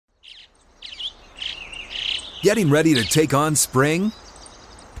Getting ready to take on spring?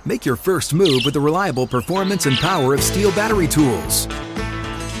 Make your first move with the reliable performance and power of Steel battery tools.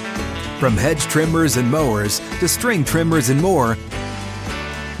 From hedge trimmers and mowers to string trimmers and more,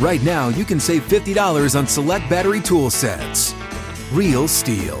 right now you can save $50 on select battery tool sets. Real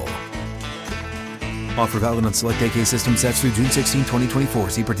Steel. Offer valid on select AK system sets through June 16,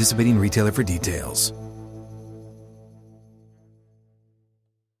 2024. See participating retailer for details.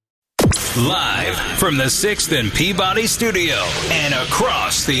 Live from the 6th and Peabody Studio and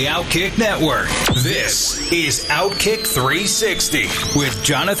across the Outkick Network, this is Outkick 360 with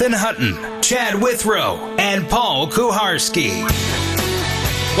Jonathan Hutton, Chad Withrow, and Paul Kuharsky.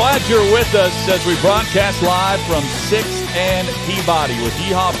 Glad you're with us as we broadcast live from 6th and Peabody with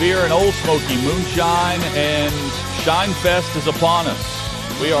Yeehaw Beer and Old Smoky Moonshine, and Shine Fest is upon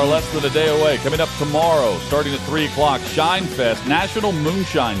us. We are less than a day away. Coming up tomorrow, starting at 3 o'clock, Shine Fest, National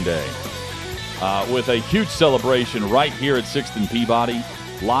Moonshine Day. With a huge celebration right here at 6th and Peabody.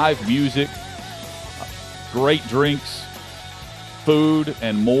 Live music, great drinks, food,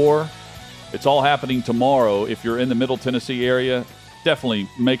 and more. It's all happening tomorrow. If you're in the Middle Tennessee area, definitely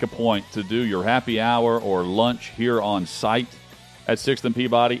make a point to do your happy hour or lunch here on site at 6th and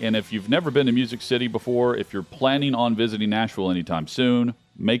Peabody. And if you've never been to Music City before, if you're planning on visiting Nashville anytime soon,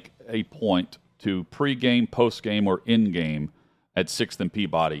 make a point to pregame, postgame, or in-game at 6th and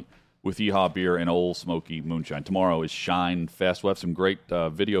Peabody with Yeehaw Beer and Old Smoky Moonshine. Tomorrow is Shine Fest. We'll have some great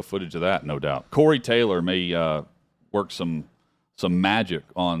video footage of that, no doubt. Corey Taylor may work some magic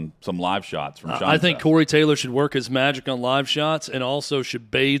on some live shots from Shine Fest. I think Corey Taylor should work his magic on live shots and also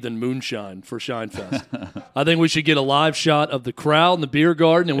should bathe in moonshine for Shine Fest. I think we should get a live shot of the crowd in the beer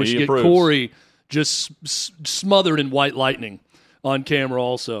garden, and we should get Corey just smothered in white lightning on camera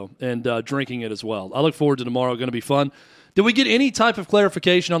also, and drinking it as well. I look forward to tomorrow. Going to be fun. Did we get any type of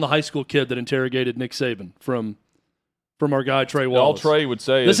clarification on the high school kid that interrogated Nick Saban from our guy Trey Wallace? All Trey would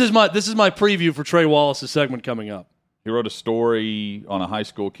say this is my preview for Trey Wallace's segment coming up. He wrote a story on a high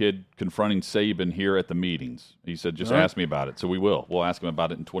school kid confronting Saban here at the meetings. He said, just ask me about it. So we will. We'll ask him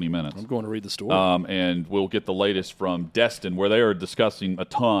about it in 20 minutes. I'm going to read the story. And we'll get the latest from Destin, where they are discussing a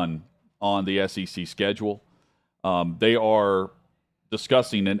ton on the SEC schedule. They are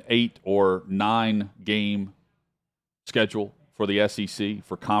discussing an 8 or 9 game schedule for the SEC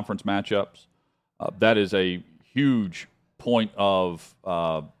for conference matchups. That is a huge point of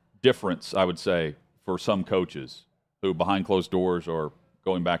difference, I would say, for some coaches who behind closed doors are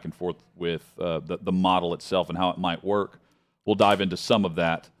going back and forth with the model itself and how it might work. We'll dive into some of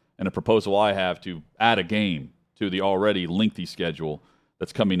that and a proposal I have to add a game to the already lengthy schedule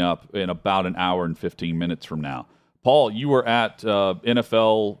that's coming up in about an hour and 15 minutes from now. Paul, you were at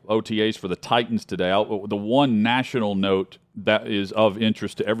NFL OTAs for the Titans today. The one national note that is of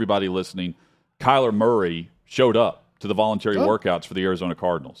interest to everybody listening, Kyler Murray showed up to the voluntary workouts for the Arizona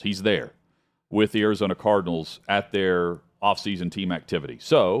Cardinals. He's there with the Arizona Cardinals at their offseason team activity.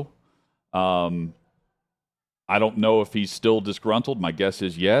 So I don't know if he's still disgruntled. My guess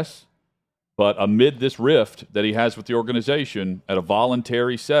is yes. But amid this rift that he has with the organization at a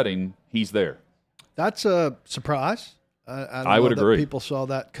voluntary setting, he's there. That's a surprise. I would agree. People saw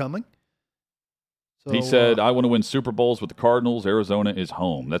that coming. So, he said, I want to win Super Bowls with the Cardinals. Arizona is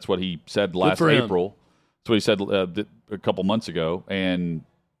home. That's what he said last April. That's what he said a couple months ago. And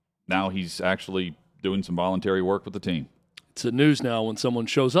now he's actually doing some voluntary work with the team. It's the news now when someone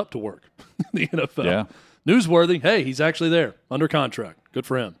shows up to work in the NFL. Yeah. Newsworthy. Hey, he's actually there under contract. Good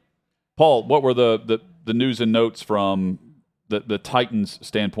for him. Paul, what were the news and notes from the Titans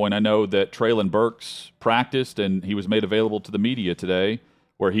standpoint? I know that Treylon Burks practiced and he was made available to the media today,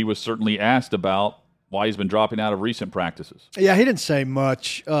 where he was certainly asked about why he's been dropping out of recent practices. Yeah, he didn't say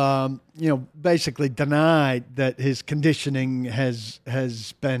much. Basically denied that his conditioning has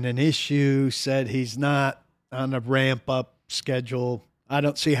been an issue, said he's not on a ramp-up schedule. I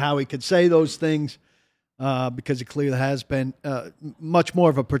don't see how he could say those things because he clearly has been much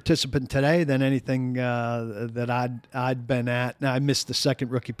more of a participant today than anything that I'd been at. Now, I missed the second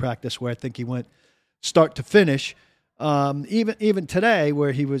rookie practice where I think he went start to finish. Even today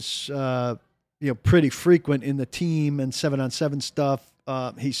where he was pretty frequent in the team and 7-on-7 stuff,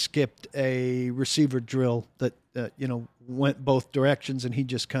 he skipped a receiver drill that went both directions, and he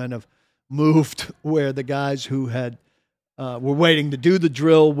just kind of moved where the guys who had were waiting to do the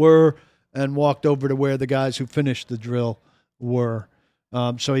drill were, and walked over to where the guys who finished the drill were.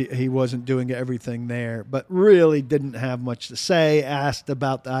 So he wasn't doing everything there, but really didn't have much to say. I asked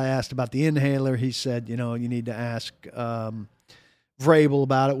about the inhaler. He said, you need to ask Vrabel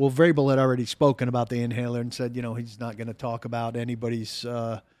about it. Well, Vrabel had already spoken about the inhaler and said, he's not going to talk about anybody's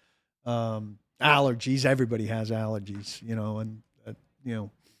allergies. Everybody has allergies, and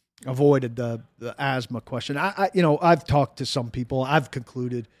avoided the asthma question. I've talked to some people. I've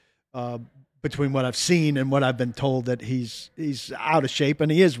concluded between what I've seen and what I've been told that he's out of shape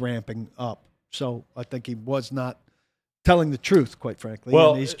and he is ramping up. So I think he was not telling the truth, quite frankly.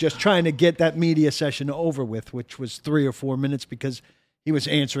 Well, and he's just trying to get that media session over with, which was 3 or 4 minutes because he was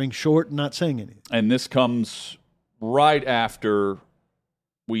answering short and not saying anything. And this comes right after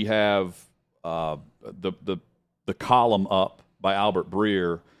we have the column up by Albert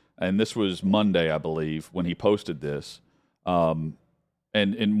Breer, and this was Monday, I believe, when he posted this. And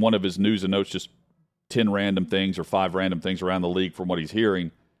in one of his news and notes, just 10 random things or 5 random things around the league from what he's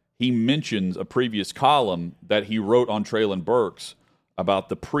hearing, he mentions a previous column that he wrote on Treylon Burks about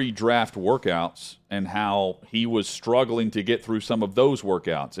the pre-draft workouts and how he was struggling to get through some of those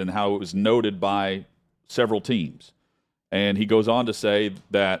workouts and how it was noted by several teams. And he goes on to say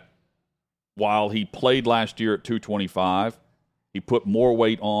that while he played last year at 225, he put more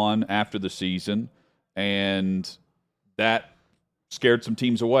weight on after the season, and that scared some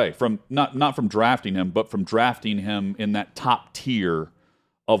teams away from not from drafting him, but from drafting him in that top tier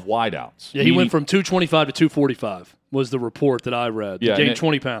of wideouts. Yeah, he went from 225 to 245 was the report that I read. He gained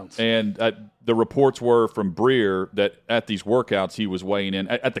 20 pounds. And the reports were from Breer that at these workouts he was weighing in.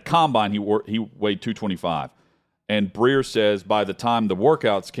 At the combine, he weighed 225. And Breer says by the time the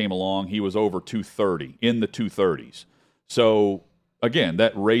workouts came along, he was over 230, in the 230s. So, again,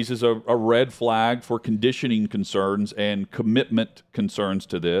 that raises a red flag for conditioning concerns and commitment concerns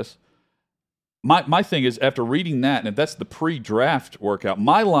to this. My thing is, after reading that, and that's the pre-draft workout,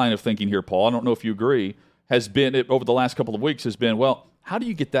 my line of thinking here, Paul, I don't know if you agree, has been, over the last couple of weeks, has been, well, how do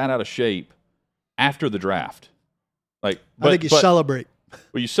you get that out of shape after the draft? I think you celebrate.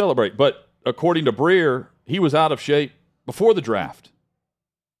 Well, you celebrate. But according to Breer, he was out of shape before the draft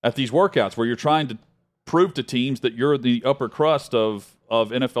at these workouts where you're trying to prove to teams that you're the upper crust of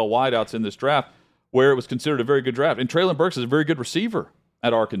NFL wideouts in this draft, where it was considered a very good draft. And Treylon Burks is a very good receiver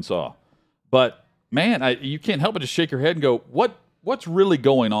at Arkansas. But, man, you can't help but just shake your head and go, what's really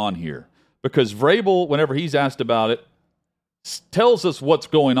going on here? Because Vrabel, whenever he's asked about it, tells us what's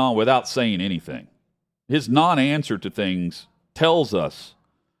going on without saying anything. His non-answer to things tells us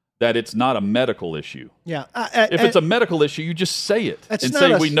that it's not a medical issue. Yeah. If it's a medical issue, you just say it and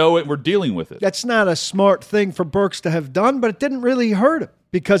say we know it and we're dealing with it. That's not a smart thing for Burks to have done, but it didn't really hurt him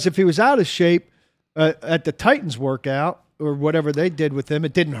because if he was out of shape at the Titans workout or whatever they did with him,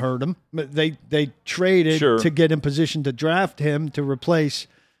 it didn't hurt him. They traded to get in position to draft him to replace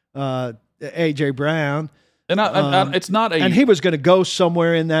A.J. Brown. And it's not and he was going to go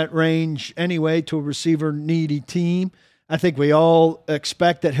somewhere in that range anyway to a receiver-needy team. I think we all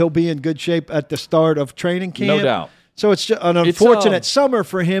expect that he'll be in good shape at the start of training camp. No doubt. So it's an unfortunate summer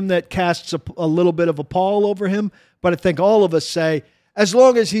for him that casts a little bit of a pall over him. But I think all of us say, as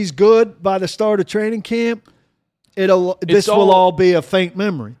long as he's good by the start of training camp, this will all be a faint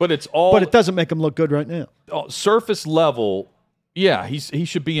memory. But it doesn't make him look good right now. Surface level, yeah, he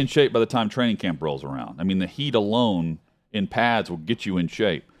should be in shape by the time training camp rolls around. I mean, the heat alone in pads will get you in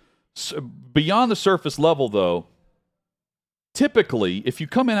shape. So beyond the surface level, though, typically, if you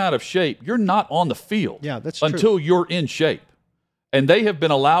come in out of shape, you're not on the field. Yeah, that's true. Until you're in shape. And they have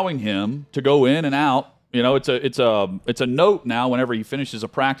been allowing him to go in and out. You know, it's a note now whenever he finishes a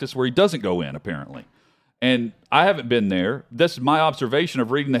practice where he doesn't go in, apparently. And I haven't been there. This is my observation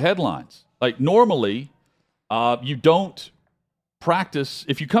of reading the headlines. Like, normally, you don't practice.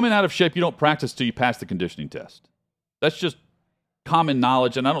 If you come in out of shape, you don't practice till you pass the conditioning test. That's just common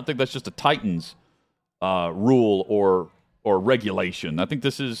knowledge, and I don't think that's just a Titans rule or regulation. I think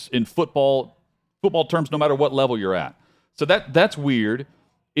this is in football terms, no matter what level you're at. So that's weird.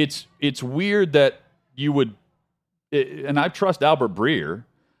 It's weird that you would, and I trust Albert Breer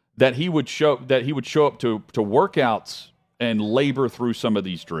that he would show up to workouts and labor through some of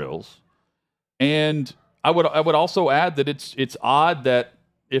these drills. And I would also add that it's odd that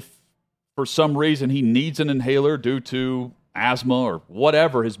if for some reason he needs an inhaler due to asthma or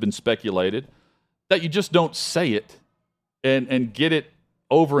whatever has been speculated, that you just don't say it and get it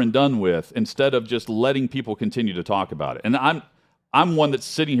over and done with instead of just letting people continue to talk about it. And I'm one that's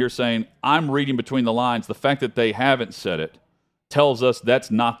sitting here saying, I'm reading between the lines. The fact that they haven't said it tells us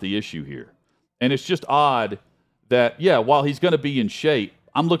that's not the issue here. And it's just odd that, yeah, while he's going to be in shape,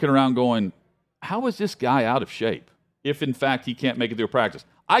 I'm looking around going, how is this guy out of shape if, in fact, he can't make it through a practice?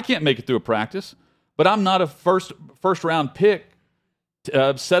 I can't make it through a practice, but I'm not a first-round pick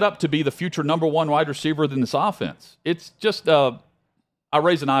set up to be the future number one wide receiver in this offense. It's just I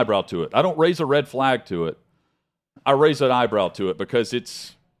raise an eyebrow to it. I don't raise a red flag to it. I raise an eyebrow to it because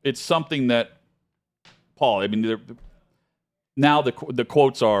it's something that Paul, I mean, now the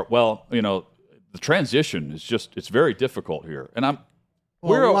quotes are, well, the transition is it's very difficult here. And how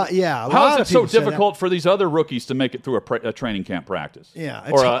is it so difficult for these other rookies to make it through a training camp practice? Yeah,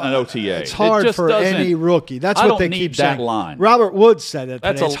 or an OTA. It's hard for any rookie. That's what they keep saying. Line. Robert Woods said it.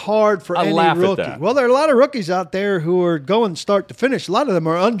 It's hard for any rookie. Well, there are a lot of rookies out there who are going start to finish. A lot of them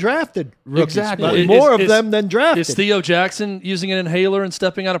are undrafted rookies. Exactly. More of them than drafted. Is Theo Jackson using an inhaler and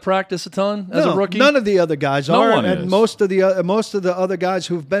stepping out of practice a ton as a rookie? None of the other guys are. One and is. most of the other guys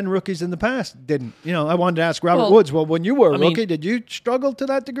who've been rookies in the past didn't. I wanted to ask Robert Woods. Well, when you were a rookie, did you struggle to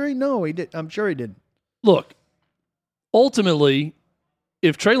that degree? No. He did. I'm sure he did. Look, ultimately,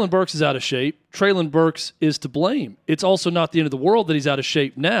 if Treylon Burks is out of shape, Treylon Burks is to blame. It's also not the end of the world that he's out of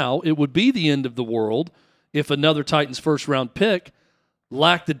shape now. It would be the end of the world if another Titans first-round pick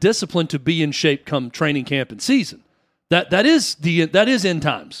lacked the discipline to be in shape come training camp and season. That is end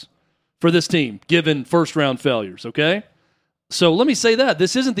times for this team, given first-round failures, okay? So let me say that.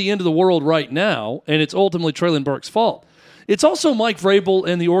 This isn't the end of the world right now, and it's ultimately Treylon Burks' fault. It's also Mike Vrabel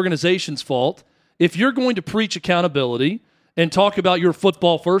and the organization's fault. If you're going to preach accountability and talk about your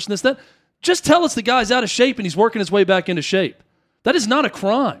football first and this, that, just tell us the guy's out of shape and he's working his way back into shape. That is not a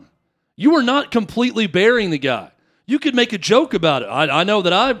crime. You are not completely burying the guy. You could make a joke about it. I know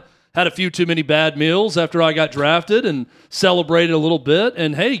that I've had a few too many bad meals after I got drafted and celebrated a little bit.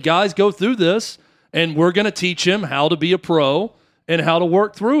 And, hey, guys, go through this, and we're going to teach him how to be a pro and how to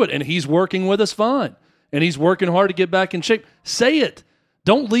work through it. And he's working with us fine. And he's working hard to get back in shape. Say it.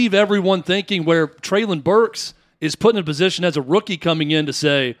 Don't leave everyone thinking where Treylon Burks is put in a position as a rookie coming in to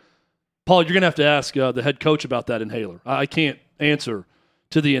say, Paul, you're going to have to ask the head coach about that inhaler. I can't answer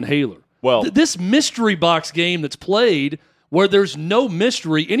to the inhaler. Well, this mystery box game that's played where there's no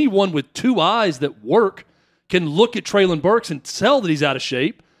mystery, anyone with two eyes that work can look at Treylon Burks and tell that he's out of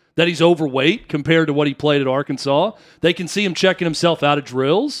shape, that he's overweight compared to what he played at Arkansas. They can see him checking himself out of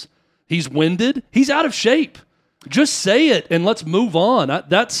drills. He's winded. He's out of shape. Just say it and let's move on.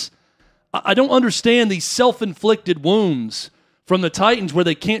 I don't understand these self-inflicted wounds from the Titans where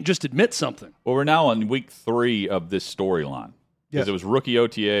they can't just admit something. Well, we're now on week 3 of this storyline. Because it was rookie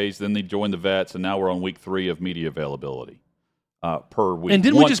OTAs, then they joined the vets, and now we're on week 3 of media availability per week. And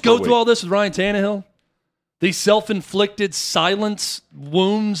didn't we just go through all this with Ryan Tannehill? These self-inflicted silence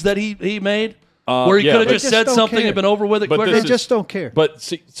wounds that he made? Where he could have just said something and been over with it quicker? They just don't care. But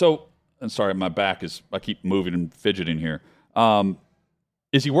see, and sorry, my back I keep moving and fidgeting here.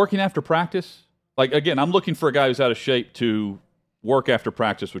 Is he working after practice? Like, again, I'm looking for a guy who's out of shape to work after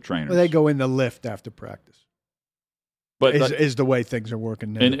practice with trainers. Well, they go in the lift after practice. But is the way things are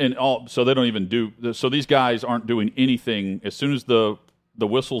working now. So they don't even do. So these guys aren't doing anything. As soon as the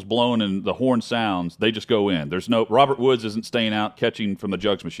whistle's blown and the horn sounds, they just go in. There's no Robert Woods isn't staying out catching from the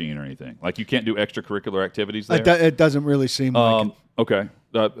jugs machine or anything. Like, you can't do extracurricular activities there. It doesn't really seem like it. Okay.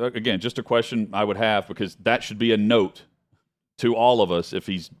 Again, just a question I would have, because that should be a note to all of us if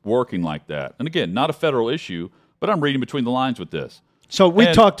he's working like that. And again, not a federal issue, but I'm reading between the lines with this. So we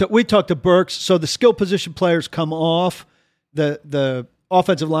talked to Burks. So the skill position players come off. The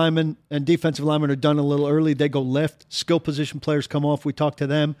offensive linemen and defensive linemen are done a little early. They go left. Skill position players come off. We talk to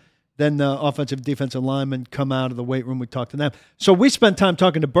them. Then the offensive defensive linemen come out of the weight room. We talk to them. So we spent time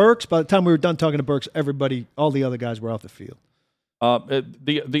talking to Burks. By the time we were done talking to Burks, all the other guys were off the field.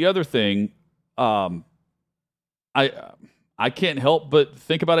 The other thing, I can't help but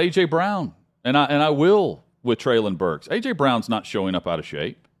think about A.J. Brown, and I will with Treylon Burks. A.J. Brown's not showing up out of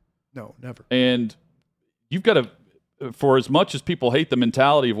shape. No, never. And you've got to, for as much as people hate the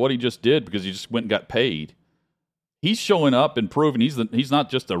mentality of what he just did because he just went and got paid, he's showing up and proving he's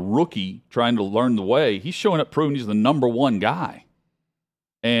not just a rookie trying to learn the way. He's showing up proving he's the number one guy.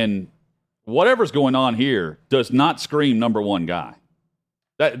 And whatever's going on here does not scream number one guy.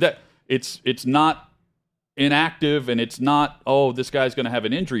 That it's not inactive, and it's not, this guy's going to have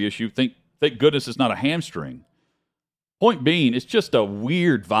an injury issue. Thank goodness it's not a hamstring. Point being, it's just a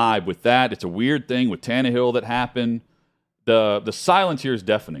weird vibe with that. It's a weird thing with Tannehill that happened. The silence here is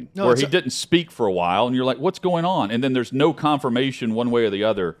deafening, where he didn't speak for a while, and you're like, what's going on? And then there's no confirmation one way or the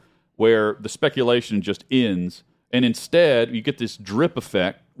other, where the speculation just ends, and instead you get this drip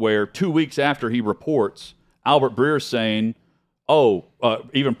effect where 2 weeks after he reports, Albert Breer's saying,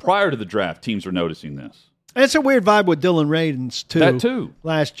 even prior to the draft, teams are noticing this. And it's a weird vibe with Dylan Radins, too. That, too.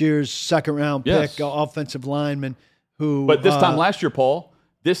 Last year's second-round pick, offensive lineman who... But this time last year, Paul,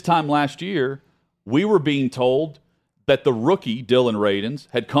 we were being told that the rookie, Dylan Radins,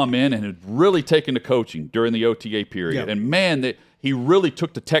 had come in and had really taken to coaching during the OTA period. Yeah. And, man, he really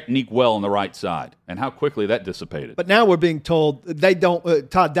took the technique well on the right side, and how quickly that dissipated. But now we're being told they don't.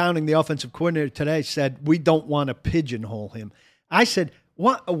 Todd Downing, the offensive coordinator today, said we don't want to pigeonhole him. I said,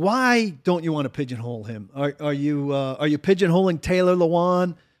 why don't you want to pigeonhole him? Are you pigeonholing Taylor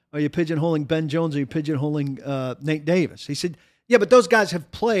Lewan? Are you pigeonholing Ben Jones? Are you pigeonholing Nate Davis? He said, yeah, but those guys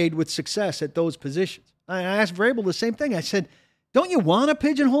have played with success at those positions. I asked Vrabel the same thing. I said, don't you want to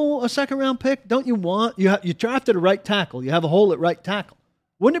pigeonhole a second-round pick? Don't you want – you drafted a right tackle. You have a hole at right tackle.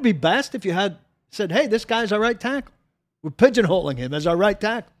 Wouldn't it be best if you had said, hey, this guy's our right tackle? We're pigeonholing him as our right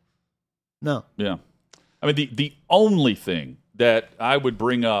tackle. No. Yeah. I mean, the only thing that I would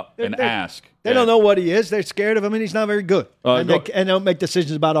bring up and ask – They don't know what he is. They're scared of him, and he's not very good. And they don't make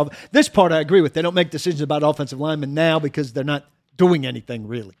decisions about – this part I agree with. They don't make decisions about offensive linemen now because they're not doing anything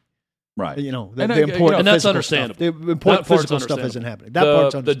really. Right. The important and that's understandable. Stuff. The important physical stuff isn't happening. That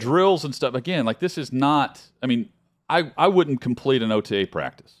part's understandable. The drills and stuff, again, like this is not – I mean, I wouldn't complete an OTA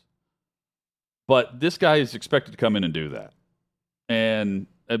practice. But this guy is expected to come in and do that. And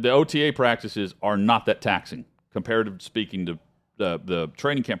the OTA practices are not that taxing, comparatively speaking to the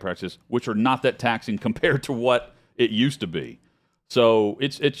training camp practices, which are not that taxing compared to what it used to be. So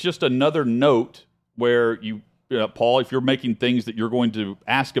it's just another note where you – Paul, if you're making things that you're going to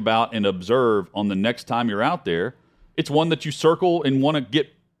ask about and observe on the next time you're out there, it's one that you circle and want to get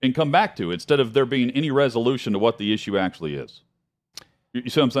and come back to instead of there being any resolution to what the issue actually is. You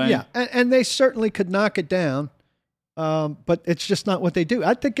see what I'm saying? Yeah, and they certainly could knock it down, but it's just not what they do.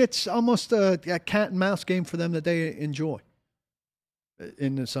 I think it's almost a cat and mouse game for them that they enjoy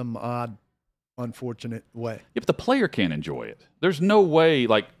in some odd, unfortunate way. Yeah, but the player can't enjoy it. There's no way,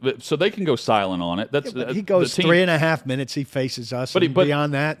 so they can go silent on it. That's he goes 3.5 minutes. He faces us, but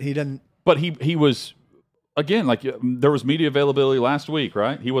beyond that, he doesn't. But he was, again, there was media availability last week,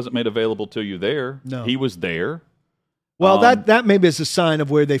 right? He wasn't made available to you there. No, he was there. Well, that maybe is a sign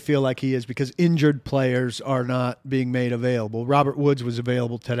of where they feel like he is because injured players are not being made available. Robert Woods was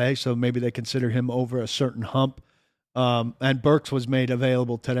available today, so maybe they consider him over a certain hump. And Burks was made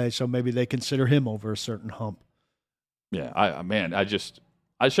available today, so maybe they consider him over a certain hump. Yeah,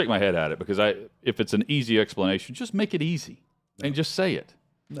 I shake my head at it because if it's an easy explanation, just make it easy and just say it.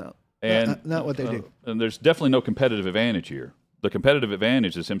 No, and not what they do. And there's definitely no competitive advantage here. The competitive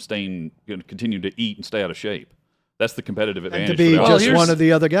advantage is him continue to eat and stay out of shape. That's the competitive advantage. And to be just one of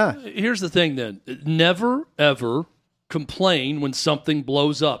the other guys. Here's the thing then. Never, ever complain when something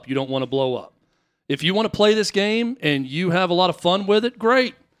blows up. You don't want to blow up. If you want to play this game and you have a lot of fun with it,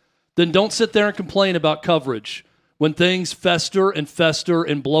 great. Then don't sit there and complain about coverage when things fester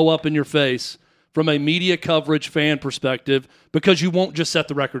and blow up in your face from a media coverage fan perspective because you won't just set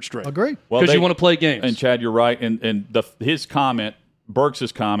the record straight. Agree. Because you want to play games. And Chad, you're right. And his comment,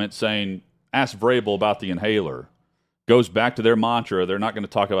 Burks' comment saying, ask Vrabel about the inhaler, goes back to their mantra. They're not going to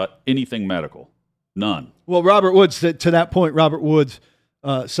talk about anything medical. None. Well, Robert Woods, to that point,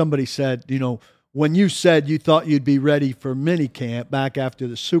 somebody said, when you said you thought you'd be ready for minicamp back after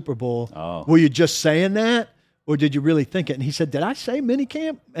the Super Bowl, were you just saying that, or did you really think it? And he said, did I say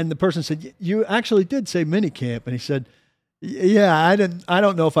minicamp? And the person said, you actually did say minicamp. And he said, yeah, I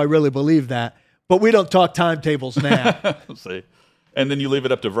don't know if I really believe that, but we don't talk timetables now. See, and then you leave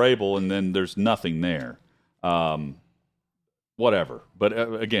it up to Vrabel, and then there's nothing there. Whatever.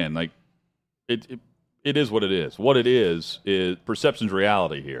 But again, it is what it is. What it is perception's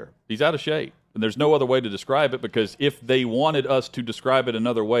reality here. He's out of shape. And there's no other way to describe it because if they wanted us to describe it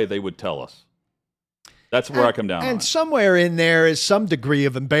another way, they would tell us. That's where I come down on. And somewhere in there is some degree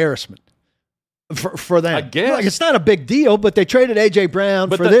of embarrassment for them. I guess. It's not a big deal, but they traded A.J. Brown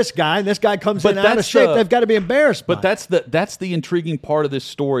for this guy, and this guy comes in out of shape. They've got to be embarrassed by it. That's the intriguing part of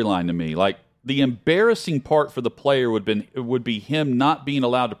this storyline to me. The embarrassing part for the player would be him not being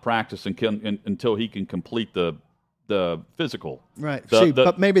allowed to practice until he can complete the physical. Right.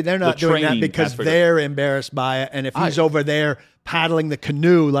 But maybe they're not doing that because they're embarrassed by it. And if he's over there paddling the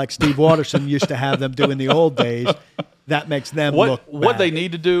canoe like Steve Watterson used to have them do in the old days, that makes them look bad. What they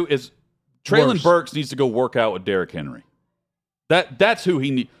need to do is Treylon Burks needs to go work out with Derrick Henry. That's who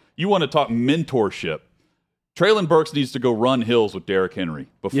he needs. You want to talk mentorship. Treylon Burks needs to go run hills with Derrick Henry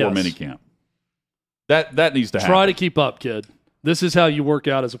before minicamp. That needs to happen. Try to keep up, kid. This is how you work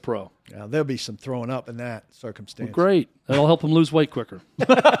out as a pro. Yeah, there'll be some throwing up in that circumstance. Well, great. That'll help him lose weight quicker.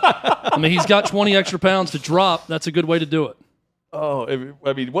 I mean, he's got 20 extra pounds to drop. That's a good way to do it. Oh,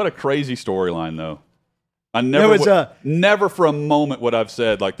 I mean, what a crazy storyline, though. I never for a moment would I've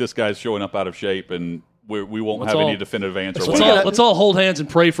said, this guy's showing up out of shape and we won't have any definitive answer. Let's all hold hands and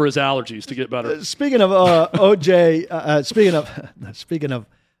pray for his allergies to get better. Speaking of OJ, speaking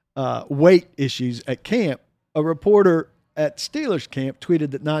of weight issues at camp, a reporter at Steelers camp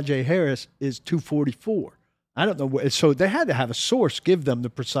tweeted that Najee Harris is 244. I don't know. So they had to have a source give them the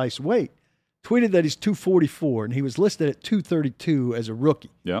precise weight. Tweeted that he's 244, and he was listed at 232 as a rookie.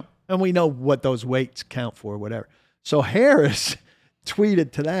 Yeah. And we know what those weights count for, whatever. So Harris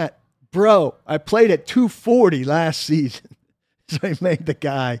tweeted to that, bro, I played at 240 last season. So he made the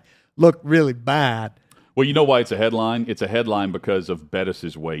guy look really bad. Well, you know why it's a headline? It's a headline because of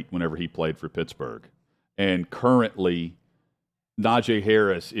Bettis' weight whenever he played for Pittsburgh. And currently, Najee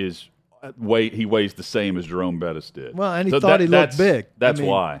Harris he weighs the same as Jerome Bettis did. Well, and he thought he looked big. That's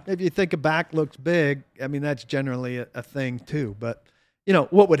why. If you think a back looks big, I mean, that's generally a thing too. But,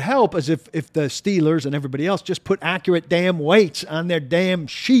 what would help is if the Steelers and everybody else just put accurate damn weights on their damn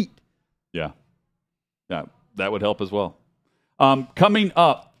sheet. Yeah. Yeah, that would help as well. Coming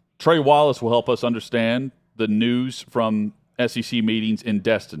up, Trey Wallace will help us understand the news from SEC meetings in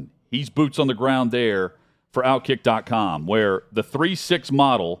Destin. He's boots on the ground there for Outkick.com, where the 3-6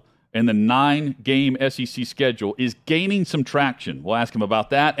 model and the 9-game SEC schedule is gaining some traction. We'll ask him about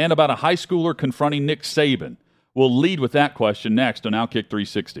that and about a high schooler confronting Nick Saban. We'll lead with that question next on Outkick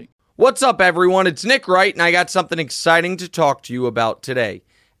 360. What's up, everyone? It's Nick Wright, and I got something exciting to talk to you about today.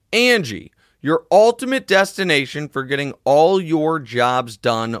 Angie, your ultimate destination for getting all your jobs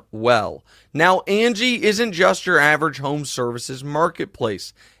done well. Now, Angie isn't just your average home services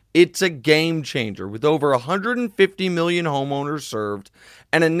marketplace. It's a game changer with over 150 million homeowners served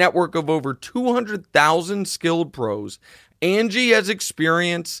and a network of over 200,000 skilled pros. Angie has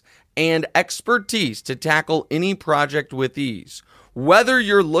experience and expertise to tackle any project with ease. Whether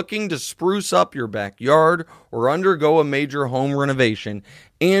you're looking to spruce up your backyard or undergo a major home renovation,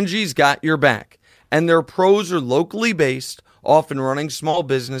 Angie's got your back. And their pros are locally based, often running small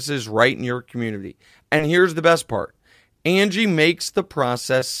businesses right in your community. And here's the best part. Angie makes the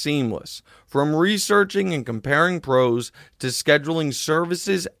process seamless. From researching and comparing pros to scheduling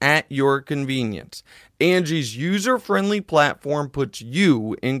services at your convenience. Angie's user-friendly platform puts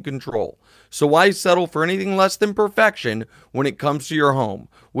you in control. So why settle for anything less than perfection when it comes to your home?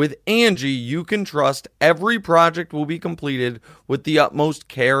 With Angie, you can trust every project will be completed with the utmost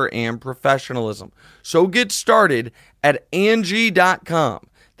care and professionalism. So get started at Angie.com.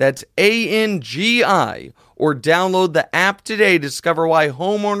 That's ANGI, or download the app today to discover why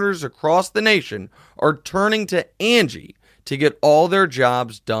homeowners across the nation are turning to Angie to get all their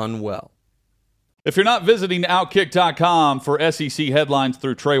jobs done well. If you're not visiting Outkick.com for SEC headlines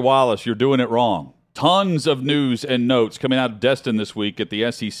through Trey Wallace, you're doing it wrong. Tons of news and notes coming out of Destin this week at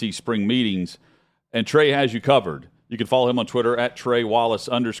the SEC spring meetings, and Trey has you covered. You can follow him on Twitter at @TreyWallace_,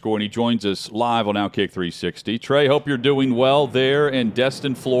 and he joins us live on Outkick 360. Trey, hope you're doing well there in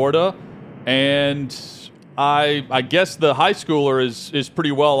Destin, Florida. And I guess the high schooler is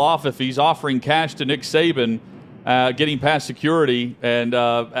pretty well off if he's offering cash to Nick Saban, getting past security, and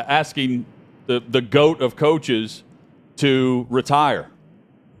asking the GOAT of coaches to retire.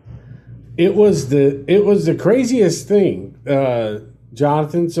 It was the craziest thing,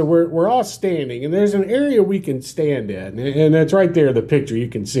 Jonathan. So we're all standing, and there's an area we can stand in, and it's right there in the picture. You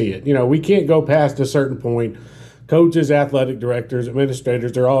can see it. We can't go past a certain point. Coaches, athletic directors,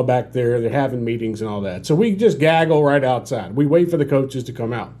 administrators, they're all back there. They're having meetings and all that. So we just gaggle right outside. We wait for the coaches to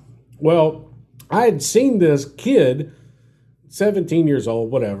come out. Well, I had seen this kid, 17 years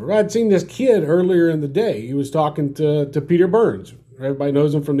old, whatever. I'd seen this kid earlier in the day. He was talking to Peter Burns. Everybody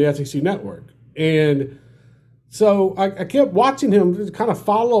knows him from the SEC Network. And so I kept watching him just kind of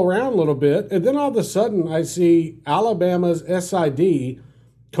follow around a little bit. And then all of a sudden I see Alabama's SID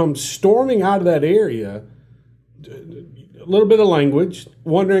come storming out of that area, a little bit of language,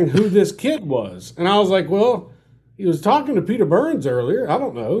 wondering who this kid was. And I was like, well, he was talking to Peter Burns earlier. I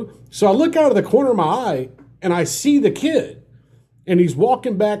don't know. So I look out of the corner of my eye and I see the kid. And he's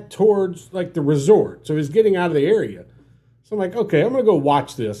walking back towards like the resort. So he's getting out of the area. So I'm like, okay, I'm going to go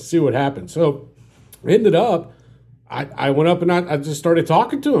watch this, see what happens. So ended up, I went up and I just started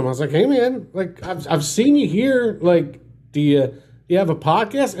talking to him. I was like, hey man, like I've seen you here. Like, do you have a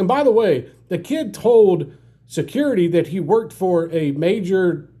podcast? And by the way, the kid told security that he worked for a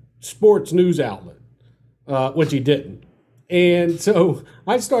major sports news outlet, which he didn't. And so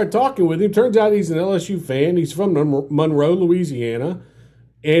I started talking with him. Turns out he's an LSU fan. He's from Monroe, Louisiana.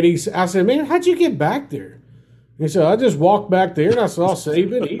 And I said, man, how'd you get back there? He said, I just walked back there and I saw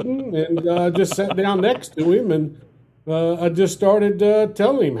Saban eating and just sat down next to him. And I just started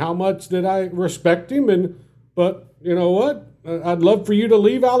telling him how much that I respect him. But you know what? I'd love for you to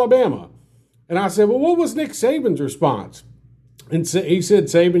leave Alabama. And I said, well, what was Nick Saban's response? And he said,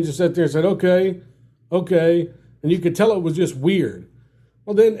 Saban just sat there and said, okay. And you could tell it was just weird.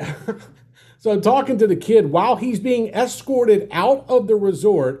 Well, then, So talking to the kid while he's being escorted out of the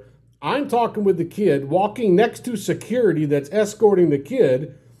resort, I'm talking with the kid, walking next to security that's escorting the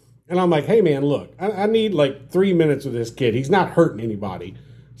kid. And I'm like, hey, man, look, I need like 3 minutes with this kid. He's not hurting anybody.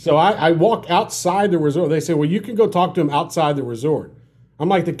 So I walk outside the resort. They say, well, you can go talk to him outside the resort. I'm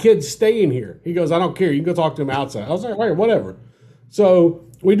like, the kid's staying here. He goes, I don't care. You can go talk to him outside. I was like, all right, whatever. So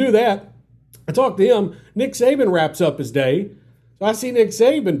we do that. I talk to him. Nick Saban wraps up his day. So I see Nick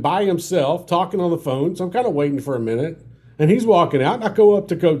Saban by himself talking on the phone. So I'm kind of waiting for a minute. And he's walking out. And I go up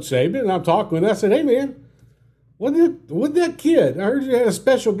to Coach Saban and I'm talking with him. I said, hey, man, what that kid? I heard you had a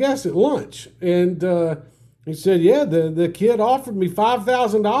special guest at lunch. And he said, yeah, the kid offered me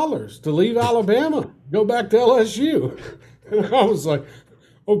 $5,000 to leave Alabama, go back to LSU. And I was like,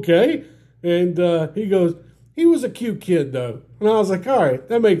 okay. And he goes, he was a cute kid, though. And I was like, all right,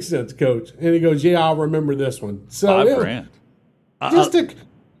 that makes sense, Coach. And he goes, yeah, I'll remember this one. So $5,000. Just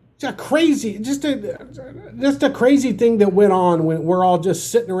a crazy thing that went on when we're all just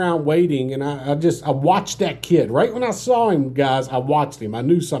sitting around waiting. And I watched that kid. Right when I saw him, guys, I watched him. I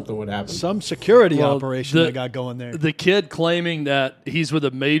knew something would happen. Some security operation they got going there. The kid claiming that he's with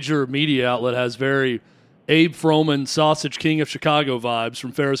a major media outlet has very Abe Froman, Sausage King of Chicago vibes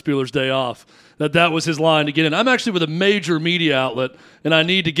from Ferris Bueller's Day Off. That was his line to get in. I'm actually with a major media outlet, and I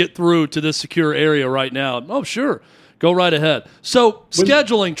need to get through to this secure area right now. Oh, sure. Go right ahead. So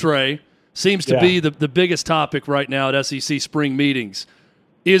scheduling, Trey, seems to be the biggest topic right now at SEC spring meetings.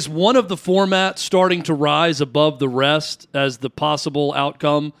 Is one of the formats starting to rise above the rest as the possible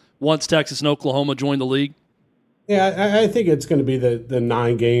outcome once Texas and Oklahoma join the league? Yeah, I think it's going to be the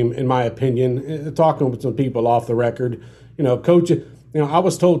 9-game, in my opinion. Talking with some people off the record, Coach, I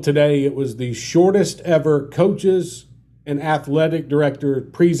was told today it was the shortest ever coaches and athletic director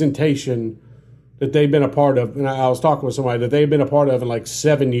presentation that they've been a part of. And I was talking with somebody that they've been a part of in like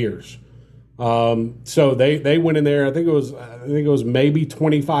 7 years. So they went in there. I think it was maybe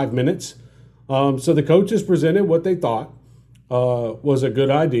 25 minutes. So the coaches presented what they thought was a good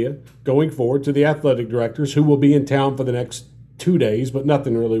idea going forward to the athletic directors, who will be in town for the next 2 days, but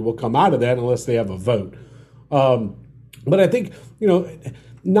nothing really will come out of that unless they have a vote. But I think,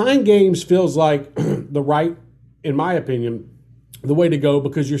 9 games feels like the right, in my opinion, the way to go,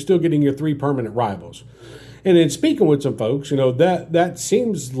 because you're still getting your 3 permanent rivals. And in speaking with some folks, that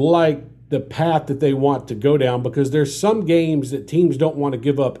seems like the path that they want to go down, because there's some games that teams don't want to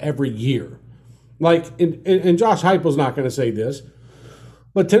give up every year. Like, and Josh Heupel's not going to say this,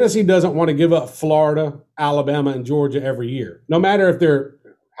 but Tennessee doesn't want to give up Florida, Alabama, and Georgia every year. No matter if they're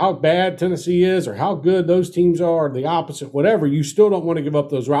how bad Tennessee is or how good those teams are, or the opposite, whatever, you still don't want to give up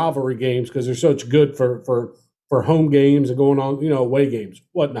those rivalry games because they're such good for home games and going on, away games,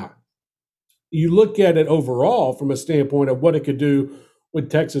 whatnot. You look at it overall from a standpoint of what it could do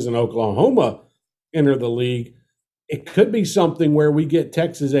with Texas and Oklahoma enter the league. It could be something where we get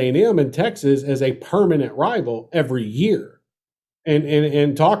Texas A&M and Texas as a permanent rival every year.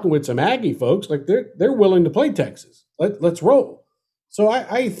 And talking with some Aggie folks, like they're willing to play Texas. Let's roll. So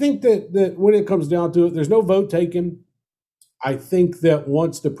I think that when it comes down to it, there's no vote taken. I think that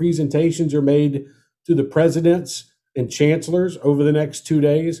once the presentations are made to the presidents and chancellors over the next 2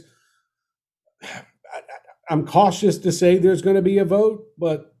 days, I'm cautious to say there's going to be a vote,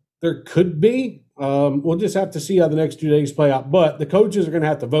 but there could be. We'll just have to see how the next 2 days play out. But the coaches are going to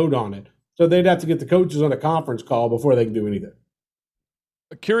have to vote on it. So they'd have to get the coaches on a conference call before they can do anything.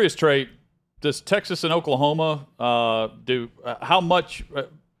 Curious, Trey, does Texas and Oklahoma how much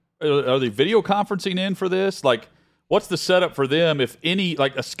are they video conferencing in for this? Like, what's the setup for them if any,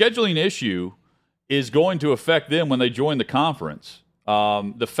 like a scheduling issue is going to affect them when they join the conference?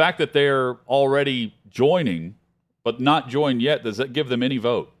 The fact that they're already joining but not joined yet, does that give them any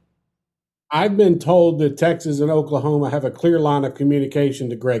vote? I've been told that Texas and Oklahoma have a clear line of communication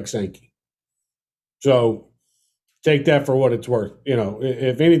to Greg Sankey. So take that for what it's worth.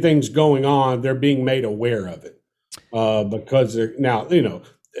 If anything's going on, they're being made aware of it because they're now,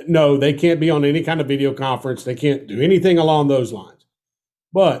 no, they can't be on any kind of video conference. They can't do anything along those lines,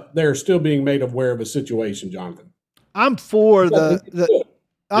 but they're still being made aware of a situation, Jonathan. I'm for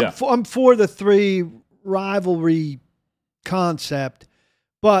I'm for the 3 rivalry concept,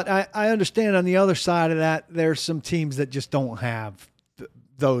 but I understand on the other side of that, there's some teams that just don't have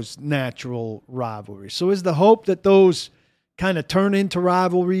those natural rivalries. So is the hope that those kind of turn into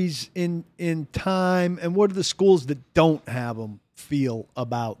rivalries in time? And what do the schools that don't have them feel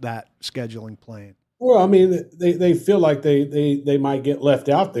about that scheduling plan? Well, I mean, they feel like they might get left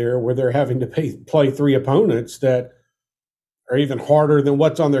out there where they're having to play 3 opponents that are even harder than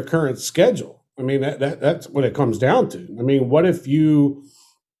what's on their current schedule. I mean, that's what it comes down to. I mean, what if you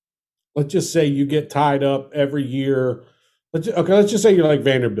let's just say you get tied up every year. Let's just say you're like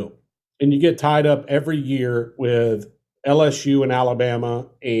Vanderbilt, and you get tied up every year with LSU and Alabama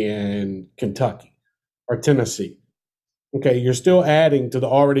and Kentucky or Tennessee. Okay, you're still adding to the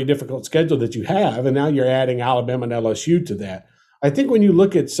already difficult schedule that you have, and now you're adding Alabama and LSU to that. I think when you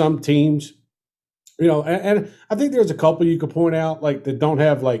look at some teams, and I think there's a couple you could point out like that don't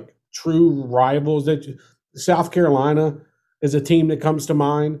have like true rivals. South Carolina is a team that comes to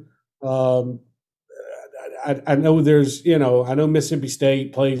mind. I know there's, I know Mississippi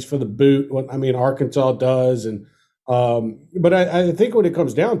State plays for the boot. I mean, Arkansas does, but I think when it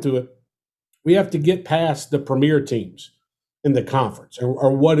comes down to it, we have to get past the premier teams in the conference,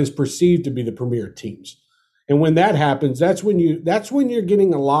 or what is perceived to be the premier teams. And when that happens, that's when you're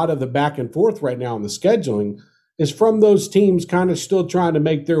getting a lot of the back and forth right now in the scheduling is from those teams kind of still trying to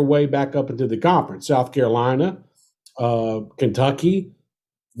make their way back up into the conference. South Carolina, Kentucky,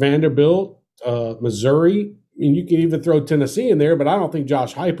 Vanderbilt, Missouri. I mean, you can even throw Tennessee in there, but I don't think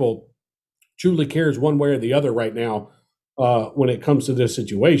Josh Heupel truly cares one way or the other right now when it comes to this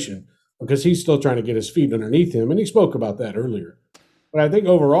situation, because he's still trying to get his feet underneath him, and he spoke about that earlier. But I think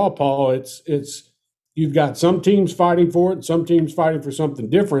overall, Paul, it's you've got some teams fighting for it, some teams fighting for something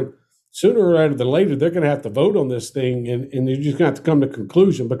different. Sooner rather than later, they're going to have to vote on this thing, and you're just going to have to come to a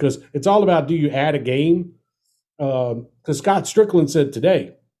conclusion, because it's all about, do you add a game? Because Scott Strickland said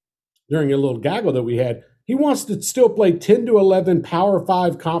today, during a little gaggle that we had, he wants to still play 10 to 11 Power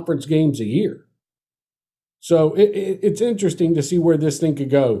 5 conference games a year. So it's interesting to see where this thing could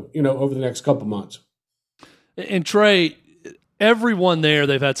go, over the next couple months. And Trey, everyone there,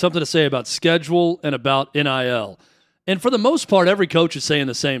 they've had something to say about schedule and about NIL. And for the most part, every coach is saying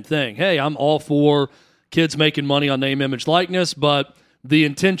the same thing. Hey, I'm all for kids making money on name, image, likeness, but the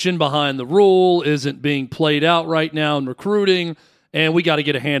intention behind the rule isn't being played out right now in recruiting, and we got to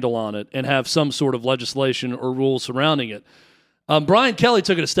get a handle on it and have some sort of legislation or rule surrounding it. Brian Kelly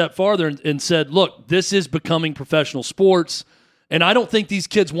took it a step farther and said, look, this is becoming professional sports, and I don't think these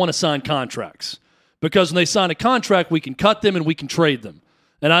kids want to sign contracts, because when they sign a contract, we can cut them and we can trade them.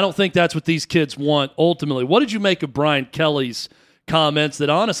 And I don't think that's what these kids want ultimately. What did you make of Brian Kelly's comments that,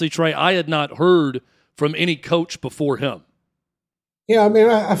 honestly, Trey, I had not heard from any coach before him? Yeah, I mean,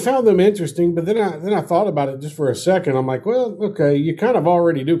 I found them interesting, but then I thought about it just for a second. I'm like, well, okay, you kind of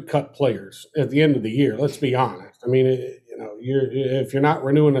already do cut players at the end of the year. Let's be honest. I mean, if you're not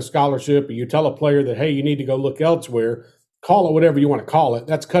renewing a scholarship, or you tell a player that, hey, you need to go look elsewhere, call it whatever you want to call it.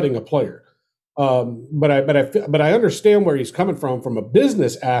 That's cutting a player. But I understand where he's coming from a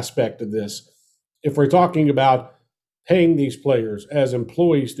business aspect of this. If we're talking about paying these players as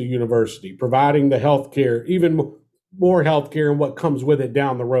employees to university, providing the health care, even more health care and what comes with it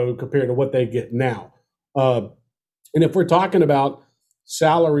down the road compared to what they get now. And if we're talking about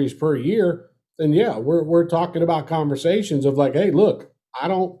salaries per year, then yeah, we're talking about conversations of like, hey, look, I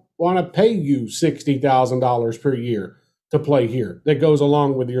don't want to pay you $60,000 per year to play here that goes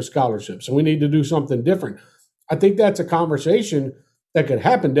along with your scholarships. And we need to do something different. I think that's a conversation that could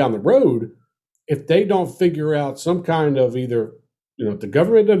happen down the road if they don't figure out some kind of either, if the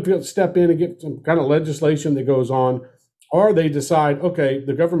government doesn't step in and get some kind of legislation that goes on, or they decide, okay,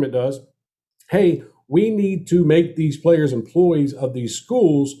 the government does, hey, we need to make these players employees of these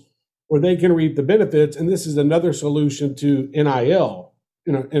schools where they can reap the benefits. And this is another solution to NIL,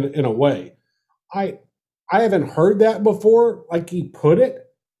 in a way. I haven't heard that before, like he put it,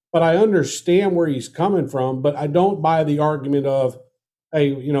 but I understand where he's coming from. But I don't buy the argument of,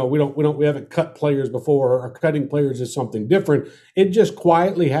 hey, we haven't cut players before, or cutting players is something different. It just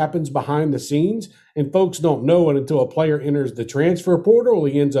quietly happens behind the scenes, and folks don't know it until a player enters the transfer portal.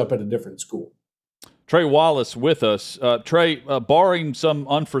 He ends up at a different school. Trey Wallace with us. Trey, barring some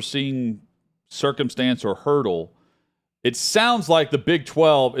unforeseen circumstance or hurdle, it sounds like the Big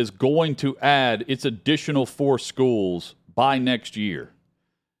 12 is going to add its additional 4 schools by next year.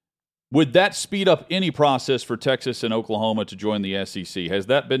 Would that speed up any process for Texas and Oklahoma to join the SEC? Has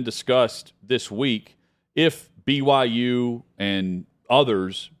that been discussed this week? If BYU and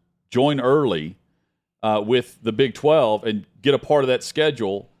others join early with the Big 12 and get a part of that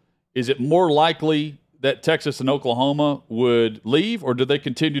schedule, is it more likely that Texas and Oklahoma would leave, or do they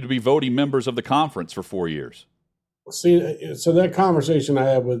continue to be voting members of the conference for 4 years? See, so that conversation I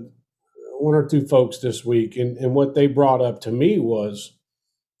had with one or two folks this week, and what they brought up to me was,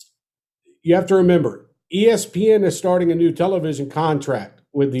 you have to remember, ESPN is starting a new television contract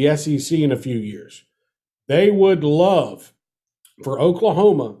with the SEC in a few years. They would love for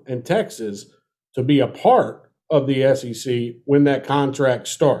Oklahoma and Texas to be a part of the SEC when that contract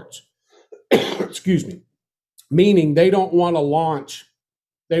starts. Excuse me. Meaning they don't want to launch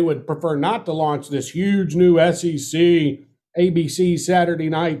they would prefer not to launch this huge new SEC, ABC Saturday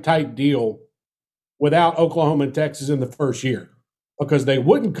night type deal without Oklahoma and Texas in the first year, because they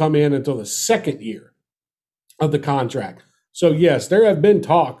wouldn't come in until the second year of the contract. So, yes, there have been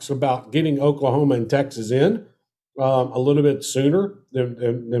talks about getting Oklahoma and Texas in a little bit sooner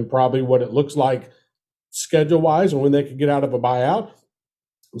than probably what it looks like schedule-wise and when they could get out of a buyout.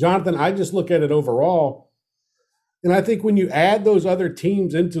 Jonathan, I just look at it overall, and I think when you add those other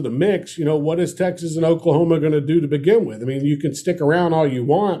teams into the mix, what is Texas and Oklahoma going to do to begin with? I mean, you can stick around all you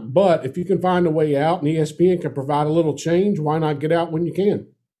want, but if you can find a way out and ESPN can provide a little change, why not get out when you can?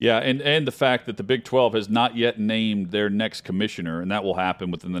 Yeah, and the fact that the Big 12 has not yet named their next commissioner, and that will happen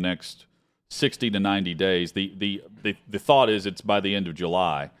within the next 60 to 90 days. The thought is it's by the end of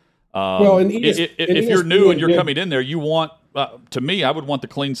July. If you're new and you're coming in there, you want to me, I would want the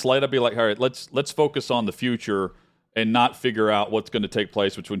clean slate. I'd be like, all right, let's focus on the future and not figure out what's going to take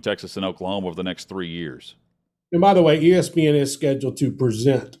place between Texas and Oklahoma over the next 3 years. And by the way, ESPN is scheduled to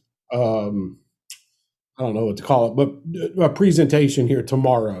present, I don't know what to call it, but a presentation here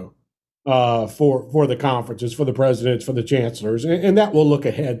tomorrow for the conferences, for the presidents, for the chancellors, and that will look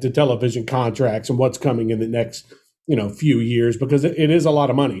ahead to television contracts and what's coming in the next few years, because it is a lot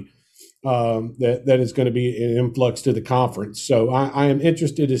of money that is going to be an influx to the conference. So I am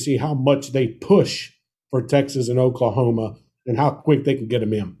interested to see how much they push for Texas and Oklahoma and how quick they can get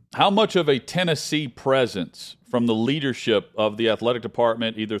them in. How much of a Tennessee presence from the leadership of the athletic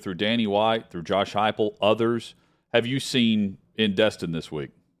department, either through Danny White, through Josh Heupel, others, have you seen in Destin this week?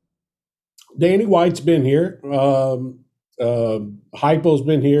 Danny White's been here. Heupel's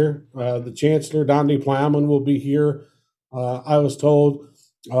been here. The Chancellor, Donnie Plowman, will be here. I was told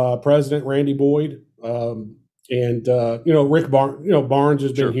President Randy Boyd and Rick Barnes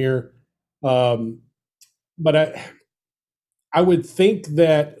has been here. But I would think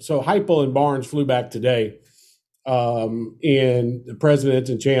that, so Heupel and Barnes flew back today, and the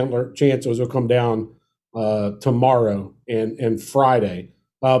presidents and chancellors will come down tomorrow and Friday.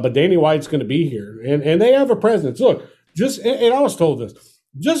 But Danny White's going to be here, and they have a presence. Look, and I was told this,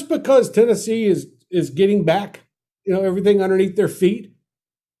 just because Tennessee is getting back, everything underneath their feet,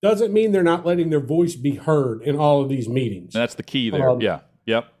 doesn't mean they're not letting their voice be heard in all of these meetings. That's the key there. Yeah.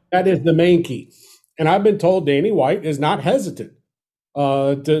 Yep. That is the main key. And I've been told Danny White is not hesitant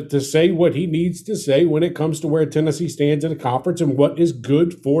to say what he needs to say when it comes to where Tennessee stands in the conference and what is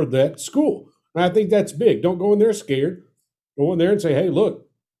good for that school. And I think that's big. Don't go in there scared. Go in there and say, hey, look,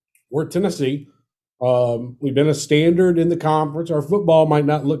 we're Tennessee. We've been a standard in the conference. Our football might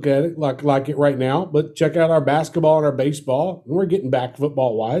not look at it like it right now, but check out our basketball and our baseball. And we're getting back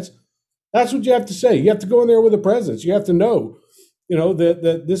football-wise. That's what you have to say. You have to go in there with a presence. You have to know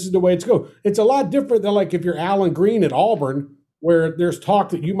that this is the way it's going. It's a lot different than like if you're Alan Green at Auburn, where there's talk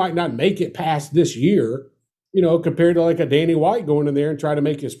that you might not make it past this year, compared to like a Danny White going in there and try to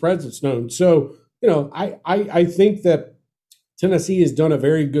make his presence known. So, I think that Tennessee has done a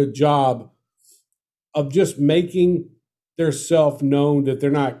very good job of just making their self known that they're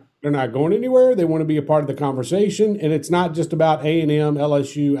not going anywhere. They want to be a part of the conversation, and it's not just about A&M,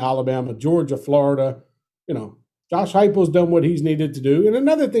 LSU, Alabama, Georgia, Florida. Josh Heupel's done what he's needed to do. And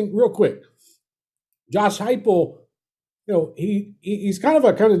another thing, real quick, Josh Heupel, he's kind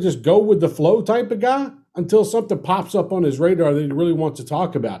of just go with the flow type of guy until something pops up on his radar that he really wants to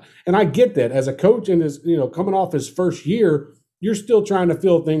talk about. And I get that as a coach and as coming off his first year, you're still trying to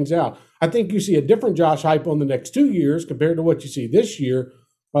fill things out. I think you see a different Josh Heupel in the next 2 years compared to what you see this year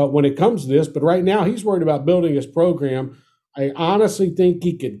when it comes to this. But right now, he's worried about building his program. I honestly think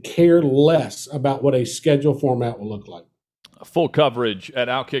he could care less about what a schedule format will look like. Full coverage at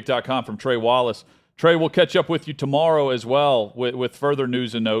Outkick.com from Trey Wallace. Trey, we'll catch up with you tomorrow as well with further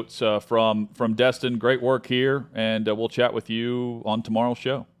news and notes from Destin. Great work here, and we'll chat with you on tomorrow's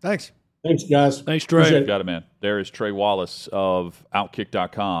show. Thanks. Thanks, guys. Thanks, Trey. Got it, man. There is Trey Wallace of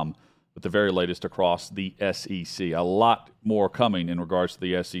Outkick.com with the very latest across the SEC. A lot more coming in regards to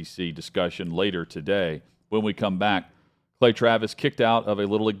the SEC discussion later today. When we come back, Clay Travis kicked out of a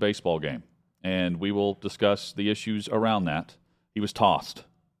Little League baseball game, and we will discuss the issues around that. He was tossed,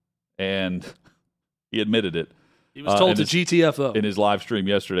 and he admitted it. He was told to GTFO. In his live stream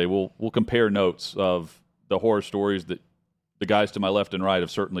yesterday. We'll compare notes of the horror stories that the guys to my left and right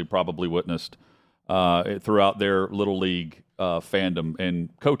have certainly probably witnessed throughout their Little League fandom and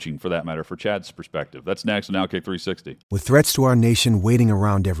coaching, for that matter, for Chad's perspective. That's next on Outkick 360. With threats to our nation waiting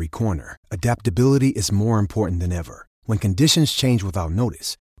around every corner, adaptability is more important than ever. When conditions change without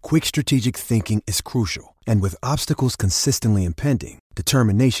notice, quick strategic thinking is crucial. And with obstacles consistently impending,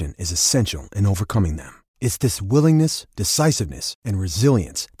 determination is essential in overcoming them. It's this willingness, decisiveness, and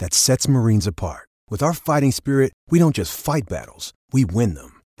resilience that sets Marines apart. With our fighting spirit, we don't just fight battles, we win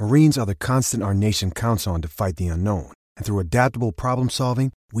them. Marines are the constant our nation counts on to fight the unknown. And through adaptable problem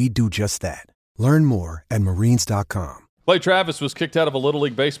solving, we do just that. Learn more at marines.com. Clay Travis was kicked out of a Little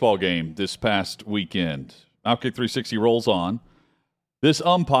League baseball game this past weekend. Outkick 360 rolls on. This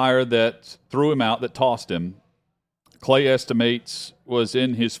umpire that threw him out, that tossed him, Clay estimates was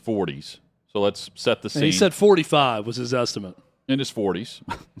in his 40s. So let's set the scene. And he said 45 was his estimate. In his 40s.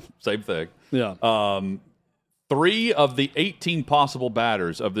 Same thing. Yeah. 3 of the 18 possible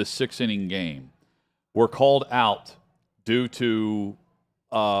batters of this 6-inning game were called out due to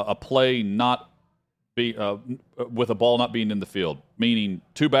a play with a ball not being in the field, meaning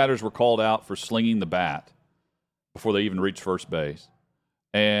 2 batters were called out for slinging the bat before they even reached first base.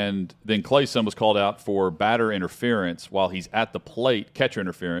 And then Clay's son was called out for batter interference while he's at the plate, catcher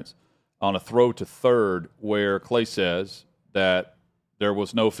interference, on a throw to third where Clay says that there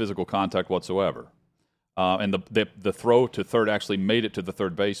was no physical contact whatsoever. And the throw to third actually made it to the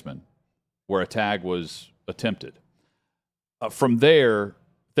third baseman where a tag was attempted. From there,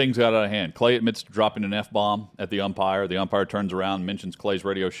 things got out of hand. Clay admits to dropping an F-bomb at the umpire. The umpire turns around, mentions Clay's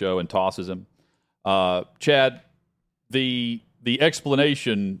radio show, and tosses him. Chad, the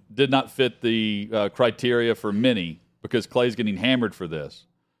explanation did not fit the criteria for many because Clay's getting hammered for this.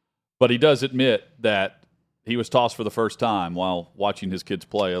 But he does admit that he was tossed for the first time while watching his kids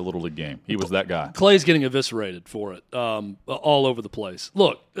play a Little League game. He was that guy. Clay's getting eviscerated for it all over the place.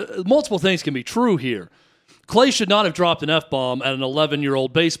 Look, multiple things can be true here. Clay should not have dropped an F-bomb at an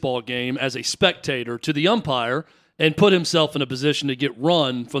 11-year-old baseball game as a spectator to the umpire and put himself in a position to get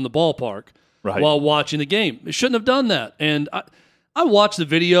run from the ballpark while watching the game. He shouldn't have done that. And I watched the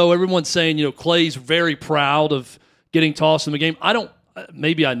video. Everyone's saying, Clay's very proud of getting tossed in the game.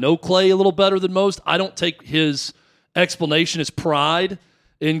 Maybe I know Clay a little better than most. I don't take his explanation as pride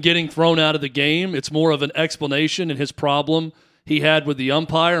in getting thrown out of the game. It's more of an explanation and his problem he had with the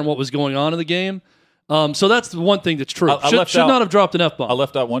umpire and what was going on in the game. So that's the one thing that's true. Should not have dropped an F-bomb. I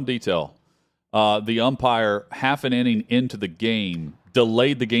left out one detail. The umpire, half an inning into the game,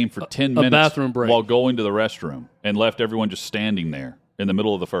 delayed the game for 10 minutes bathroom break while going to the restroom and left everyone just standing there in the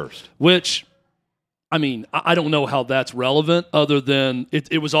middle of the first. Which, I mean, I don't know how that's relevant other than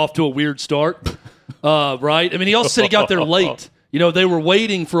it was off to a weird start, right? I mean, he also said he got there late. They were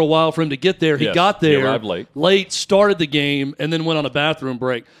waiting for a while for him to get there. He got there he arrived late, started the game, and then went on a bathroom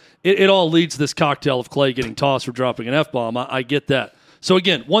break. It all leads to this cocktail of Clay getting tossed for dropping an F-bomb. I get that. So,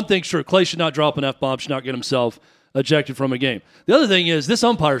 again, one thing's sure, Clay should not drop an F-bomb, should not get himself ejected from a game. The other thing is, this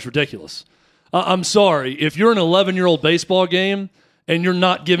umpire is ridiculous. I'm sorry. If you're an 11-year-old baseball game and you're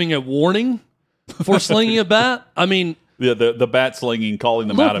not giving a warning for slinging a bat, I mean... Yeah, the bat slinging, calling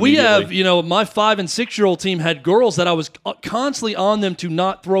them out immediately. We have, my 5- and 6-year-old team had girls that I was constantly on them to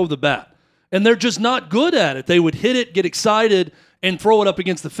not throw the bat. And they're just not good at it. They would hit it, get excited, and throw it up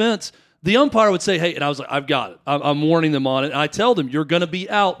against the fence. The umpire would say, hey, and I was like, I've got it. I'm warning them on it. And I tell them, you're going to be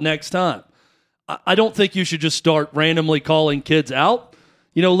out next time. I don't think you should just start randomly calling kids out,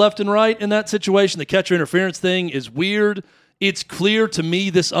 left and right in that situation. The catcher interference thing is weird. It's clear to me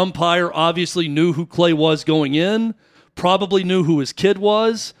this umpire obviously knew who Clay was going in, probably knew who his kid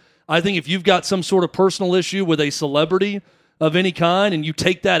was. I think if you've got some sort of personal issue with a celebrity of any kind and you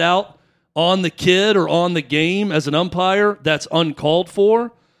take that out on the kid or on the game as an umpire, that's uncalled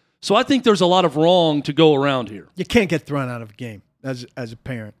for. So I think there's a lot of wrong to go around here. You can't get thrown out of a game as a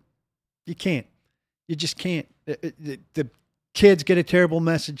parent. You can't. You just can't. The kids get a terrible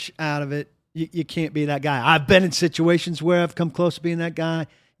message out of it. You can't be that guy. I've been in situations where I've come close to being that guy.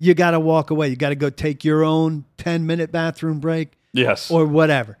 You got to walk away. You got to go take your own 10-minute bathroom break. Yes. Or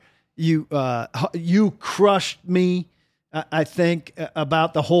whatever. You crushed me. I think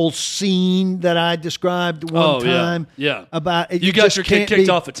about the whole scene that I described one time. Yeah. About you got your kid kicked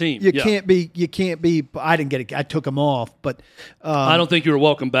off a team. You can't be. I didn't get it. I took him off, but I don't think you were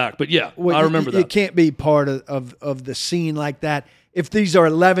welcome back. But yeah, I remember that. You can't be part of the scene like that. If these are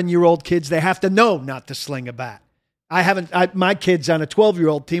 11-year-old kids, they have to know not to sling a bat. My kid's on a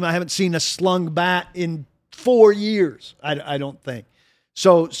 12-year-old team. I haven't seen a slung bat in 4 years. I don't think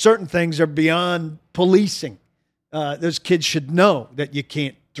so. Certain things are beyond policing. Those kids should know that you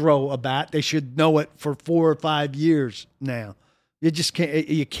can't throw a bat. They should know it for 4 or 5 years now. You just can't.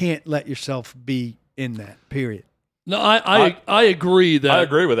 You can't let yourself be in that period. No, I agree that. I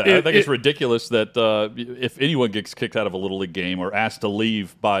agree with that. I think it's ridiculous that if anyone gets kicked out of a Little League game or asked to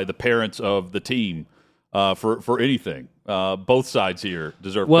leave by the parents of the team for anything, both sides here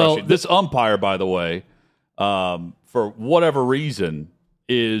deserve crushing. This umpire, by the way, for whatever reason,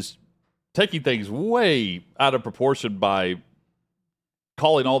 is taking things way out of proportion by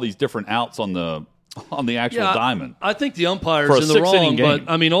calling all these different outs on the actual diamond. I think the umpire's in the wrong, but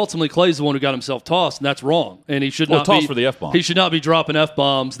I mean, ultimately Clay's the one who got himself tossed, and that's wrong. And he should not toss for the F-bomb. He should not be dropping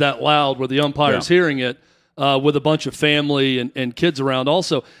F-bombs that loud where the umpire's hearing it with a bunch of family and kids around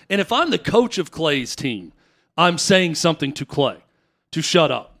also. And if I'm the coach of Clay's team, I'm saying something to Clay to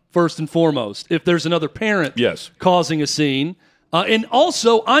shut up, first and foremost. If there's another parent causing a scene. And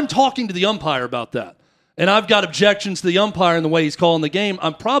also, I'm talking to the umpire about that. And I've got objections to the umpire and the way he's calling the game.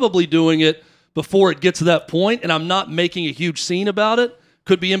 I'm probably doing it before it gets to that point, and I'm not making a huge scene about it.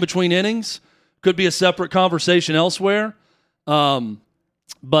 Could be in between innings. Could be a separate conversation elsewhere.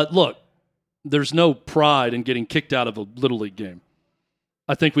 But look, there's no pride in getting kicked out of a Little League game.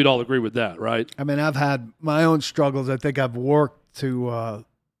 I think we'd all agree with that, right? I mean, I've had my own struggles. I think I've worked to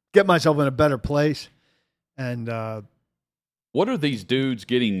get myself in a better place. And what are these dudes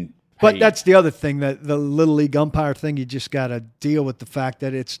getting paid? But that's the other thing, that the Little League umpire thing, you just got to deal with the fact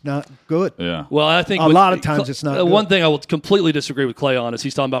that it's not good. Yeah. Well, I think a lot of times it's not good. One thing I will completely disagree with Clay on is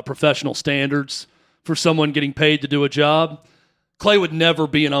he's talking about professional standards for someone getting paid to do a job. Clay would never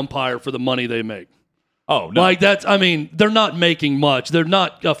be an umpire for the money they make. Oh, no. Like that's, I mean, they're not making much. They're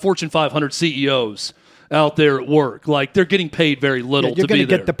not Fortune 500 CEOs out there at work. Like, they're getting paid very little to be there. You're going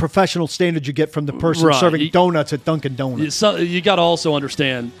to get the professional standard you get from the person serving donuts at Dunkin' Donuts. You got to also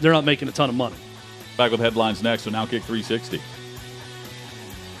understand they're not making a ton of money. Back with headlines next on Outkick 360.